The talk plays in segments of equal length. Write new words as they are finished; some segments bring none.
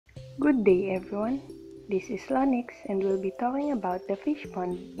Good day everyone, this is Lonix and we'll be talking about the fish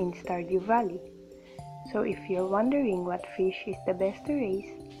pond in Stardew Valley. So if you're wondering what fish is the best to raise,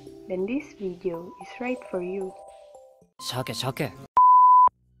 then this video is right for you. Shake.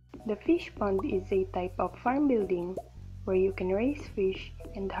 The fish pond is a type of farm building where you can raise fish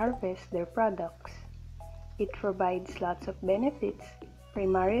and harvest their products. It provides lots of benefits,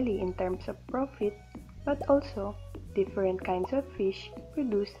 primarily in terms of profit, but also different kinds of fish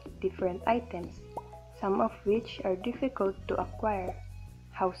produce different items, some of which are difficult to acquire.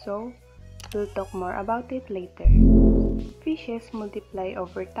 How so? We'll talk more about it later. Fishes multiply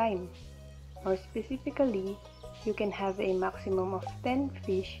over time. More specifically, you can have a maximum of 10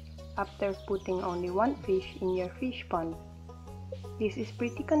 fish after putting only one fish in your fish pond. This is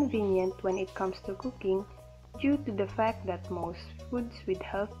pretty convenient when it comes to cooking due to the fact that most foods with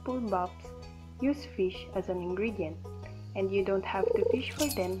healthful buffs use fish as an ingredient, and you don't have to fish for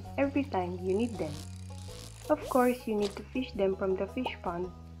them every time you need them. Of course, you need to fish them from the fish pond,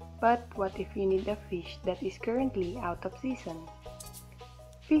 but what if you need a fish that is currently out of season?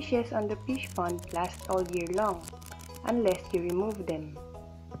 Fishes on the fish pond last all year long, unless you remove them.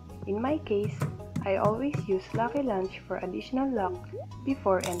 In my case, I always use Lucky Lunch for additional luck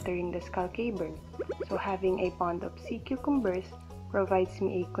before entering the skull cavern, so having a pond of sea cucumbers provides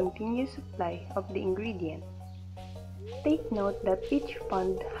me a continuous supply of the ingredient. Take note that each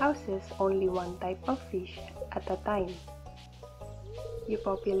pond houses only one type of fish at a time. You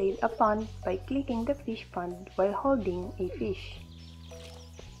populate a pond by clicking the fish pond while holding a fish.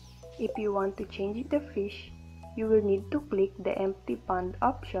 If you want to change the fish, you will need to click the empty pond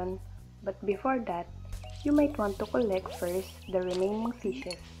option, but before that, you might want to collect first the remaining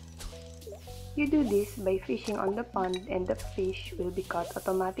fishes. You do this by fishing on the pond and the fish will be caught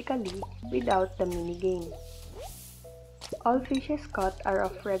automatically without the minigame. All fishes caught are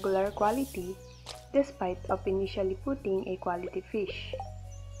of regular quality, despite of initially putting a quality fish.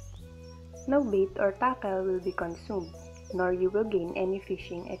 No bait or tackle will be consumed, nor you will gain any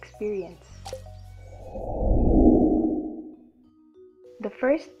fishing experience. The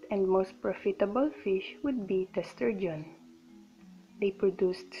first and most profitable fish would be the sturgeon. They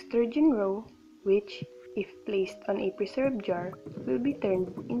produce sturgeon roe, which, if placed on a preserve jar, will be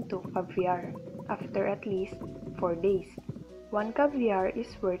turned into caviar after at least 4 days. One caviar is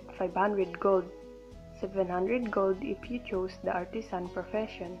worth 500 gold, 700 gold if you chose the artisan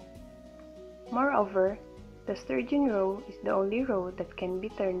profession. Moreover, the sturgeon roe is the only roe that can be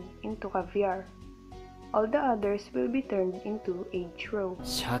turned into caviar. All the others will be turned into aged roe.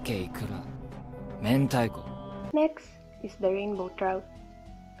 Shake ikura. Mentaiko. Next is the rainbow trout.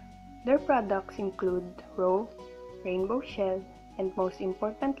 Their products include roe, rainbow shell, and most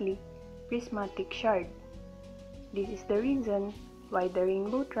importantly, prismatic shard. This is the reason why the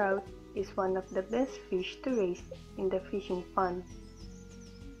rainbow trout is one of the best fish to raise in the fishing pond.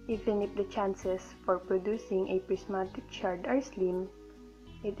 Even if the chances for producing a prismatic shard are slim,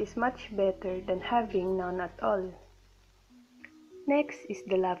 it is much better than having none at all. Next is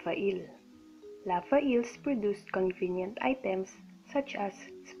the lava eel. Lava eels produce convenient items such as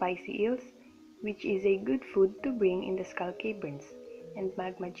spicy eels, which is a good food to bring in the skull caverns, and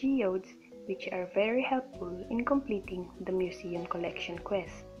magma geodes, which are very helpful in completing the museum collection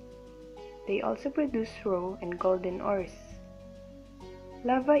quest. They also produce roe and golden ores.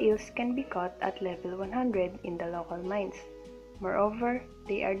 Lava eels can be caught at level 100 in the local mines. Moreover,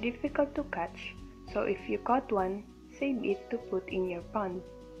 they are difficult to catch, so if you caught one, save it to put in your pond.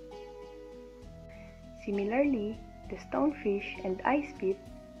 Similarly, the stonefish and ice pip,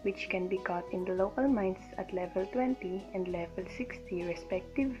 which can be caught in the local mines at level 20 and level 60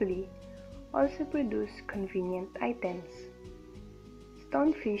 respectively, also produce convenient items.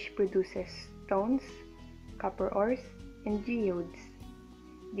 Stonefish produces stones, copper ores, and geodes.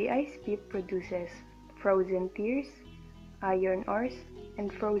 The ice pip produces frozen tears, iron ores, and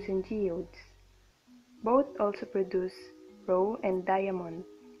frozen geodes. Both also produce roe and diamond.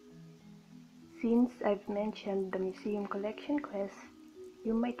 Since I've mentioned the museum collection quest,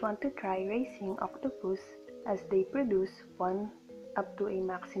 you might want to try raising octopus as they produce 1 up to a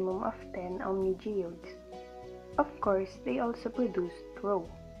maximum of 10 omni geodes. Of course, they also produce roe.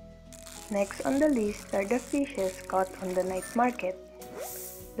 Next on the list are the fishes caught on the night market.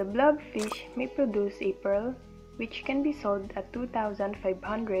 The blobfish may produce a pearl which can be sold at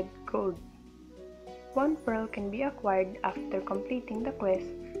 2,500 gold. One pearl can be acquired after completing the quest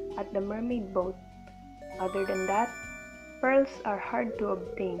at the mermaid boat. Other than that, pearls are hard to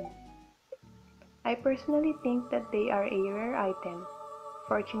obtain. I personally think that they are a rare item.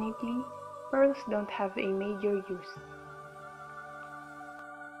 Fortunately, pearls don't have a major use.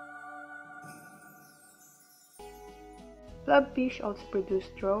 Blobfish also produce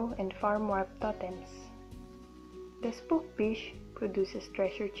straw and farm warp totems. The spookfish produces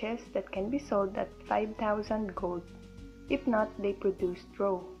treasure chests that can be sold at 5,000 gold. If not, they produce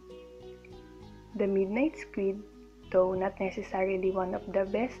straw. The midnight squid, though not necessarily one of the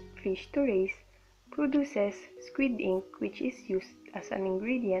best fish to raise, produces squid ink, which is used as an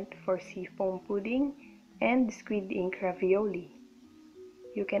ingredient for sea foam pudding and squid ink ravioli.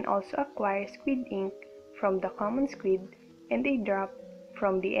 You can also acquire squid ink from the common squid and a drop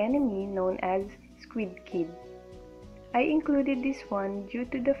from the enemy known as Squid Kid. I included this one due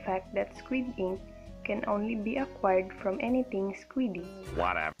to the fact that squid ink can only be acquired from anything squiddy.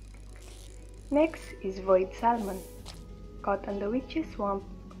 Whatever. Next is void salmon. Caught on the witch's swamp,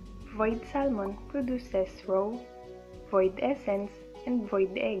 void salmon produces raw, void essence, and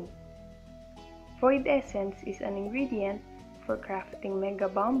void egg. Void essence is an ingredient for crafting mega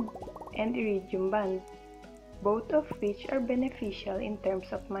bomb and iridium band, both of which are beneficial in terms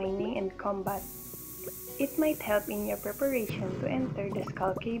of mining and combat. It might help in your preparation to enter the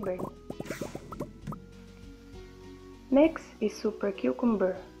Skull Cavern. Next is super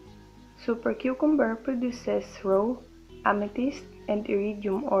cucumber. Super cucumber produces raw, amethyst, and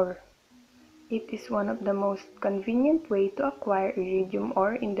iridium ore. It is one of the most convenient way to acquire iridium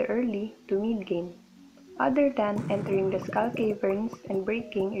ore in the early to mid game, other than entering the Skull Caverns and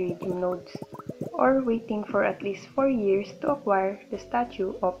breaking iridium nodes, or waiting for at least 4 years to acquire the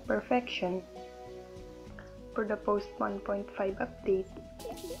Statue of Perfection. For the post 1.5 update,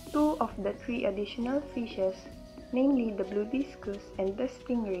 2 of the 3 additional fishes, namely the blue discus and the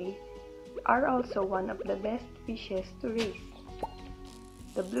stingray, are also one of the best fishes to raise.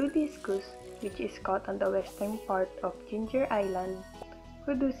 The blue discus, which is caught on the western part of Ginger Island,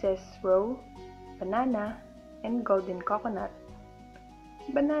 produces raw, banana, and golden coconut.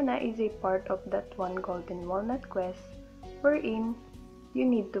 Banana is a part of that one golden walnut quest, wherein you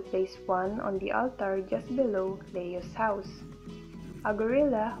need to place one on the altar just below Leo's house. A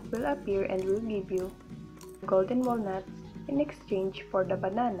gorilla will appear and will give you golden walnuts in exchange for the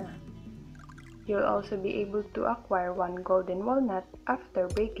banana. You'll also be able to acquire one golden walnut after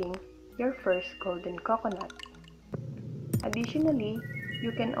breaking your first golden coconut. Additionally,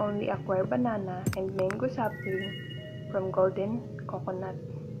 you can only acquire banana and mango sapling from golden coconut.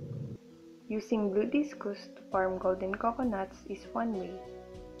 Using blue discus to farm golden coconuts is one way.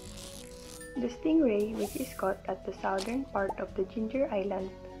 The stingray, which is caught at the southern part of the Ginger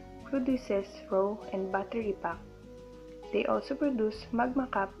Island, produces raw and battery pack. They also produce magma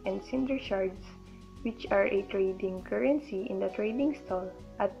cap and cinder shards, which are a trading currency in the trading stall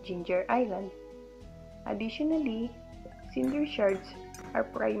at Ginger Island. Additionally, cinder shards are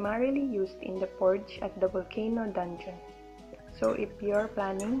primarily used in the forge at the volcano dungeon. So if you're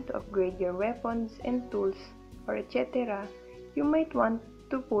planning to upgrade your weapons and tools or etc., you might want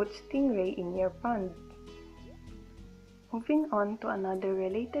to put stingray in your pond. Moving on to another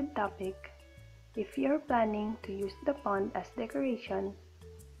related topic, if you're planning to use the pond as decoration,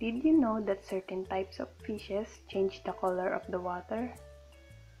 did you know that certain types of fishes change the color of the water?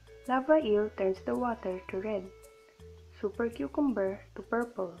 Lava eel turns the water to red, super cucumber to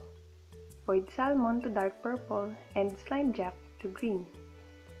purple, void salmon to dark purple, and slimejack to green.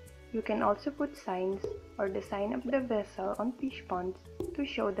 You can also put signs or the sign of the vessel on fish ponds to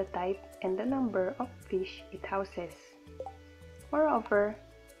show the type and the number of fish it houses. Moreover,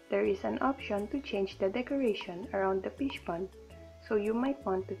 there is an option to change the decoration around the fish pond, so you might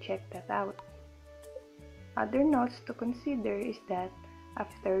want to check that out. Other notes to consider is that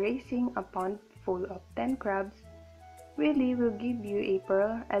after raising a pond full of 10 crabs, Willie will give you a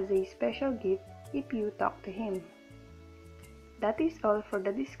pearl as a special gift if you talk to him. That is all for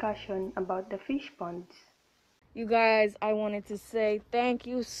the discussion about the fish ponds. You guys, I wanted to say thank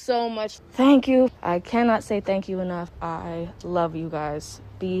you so much. Thank you. I cannot say thank you enough. I love you guys.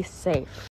 Be safe.